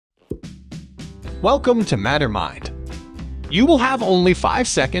Welcome to Mattermind. You will have only 5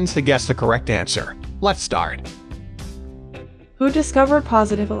 seconds to guess the correct answer. Let's start. Who discovered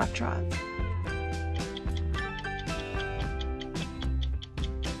positive electrons?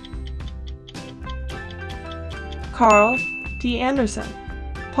 Carl D. Anderson.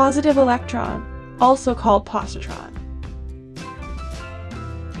 Positive electron, also called positron.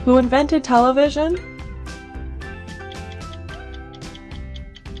 Who invented television?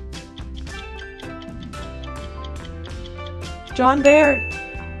 John Baird.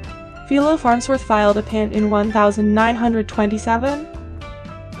 Philo Farnsworth filed a patent in 1927.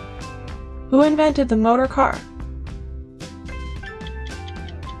 Who invented the motor car?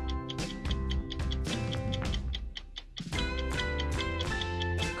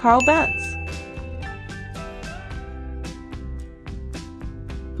 Carl Benz.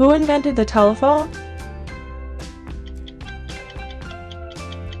 Who invented the telephone?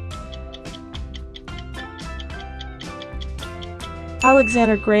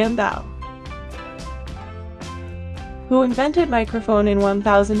 Alexander Graham Bell. Who invented microphone in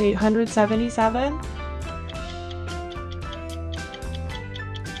 1877?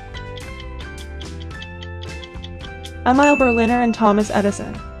 Emil Berliner and Thomas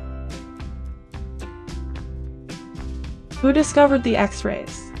Edison. Who discovered the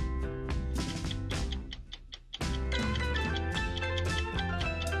X-rays?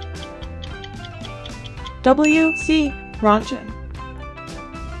 W.C. Rontgen.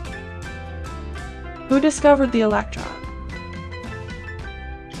 Who discovered the electron?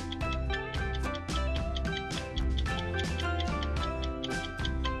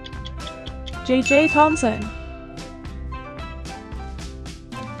 J.J. Thomson.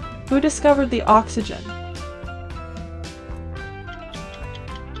 Who discovered the oxygen?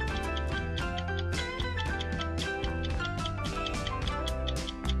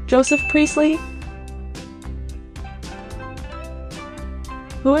 Joseph Priestley.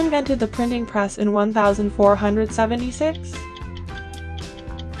 Who invented the printing press in 1476?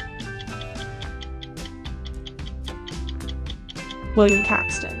 William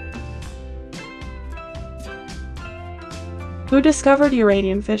Caxton. Who discovered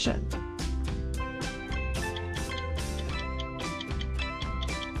uranium fission?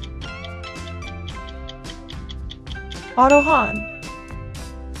 Otto Hahn.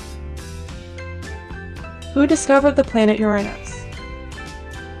 Who discovered the planet Uranus?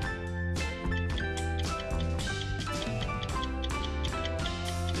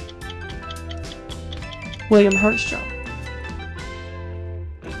 William Herschel.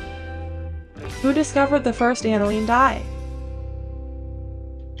 Who discovered the first aniline dye?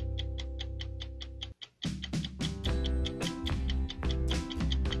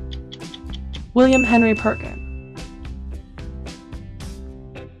 William Henry Perkin.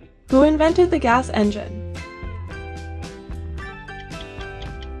 Who invented the gas engine?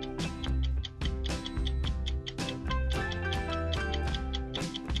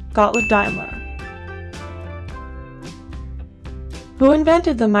 Gottlieb Daimler. Who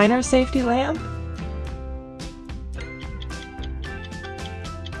invented the minor safety lamp?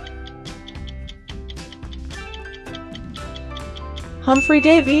 Humphrey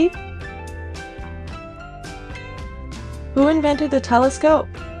Davy. Who invented the telescope?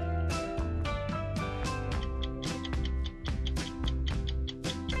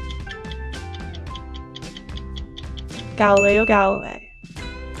 Galileo Galilei.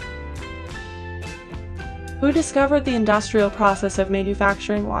 Who discovered the industrial process of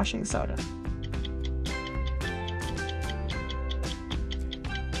manufacturing washing soda?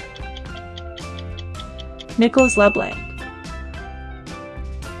 Nicholas Leblanc.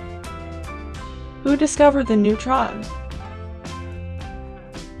 Who discovered the neutron?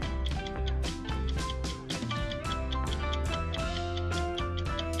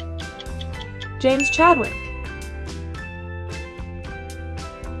 James Chadwick.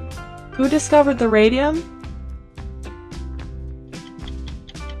 Who discovered the radium?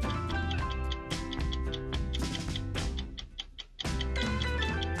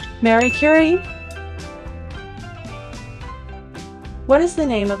 Marie Curie. What is the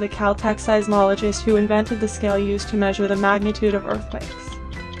name of the Caltech seismologist who invented the scale used to measure the magnitude of earthquakes?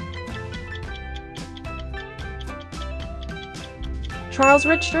 Charles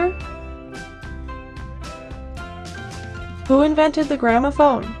Richter. Who invented the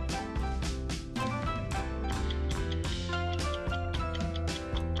gramophone?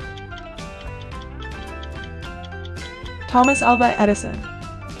 Thomas Alva Edison.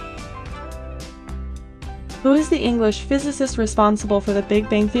 Who is the English physicist responsible for the Big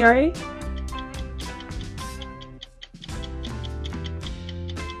Bang Theory?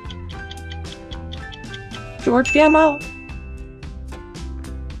 George Gamow.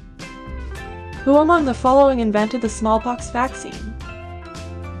 Who among the following invented the smallpox vaccine?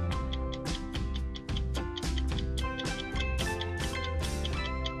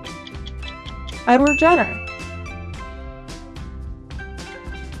 Edward Jenner.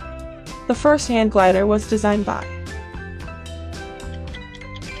 The first hand glider was designed by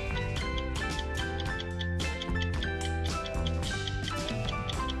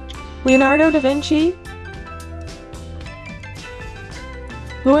Leonardo da Vinci.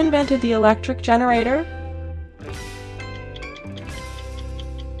 Who invented the electric generator?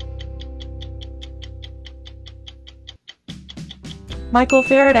 Michael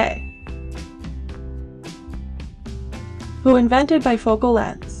Faraday. Who invented bifocal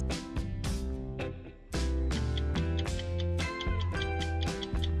lens?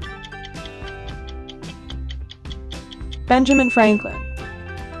 Benjamin Franklin.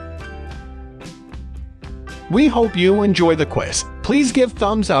 We hope you enjoy the quiz. Please give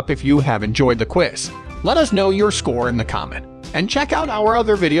thumbs up if you have enjoyed the quiz. Let us know your score in the comment, and check out our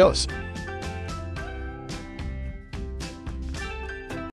other videos.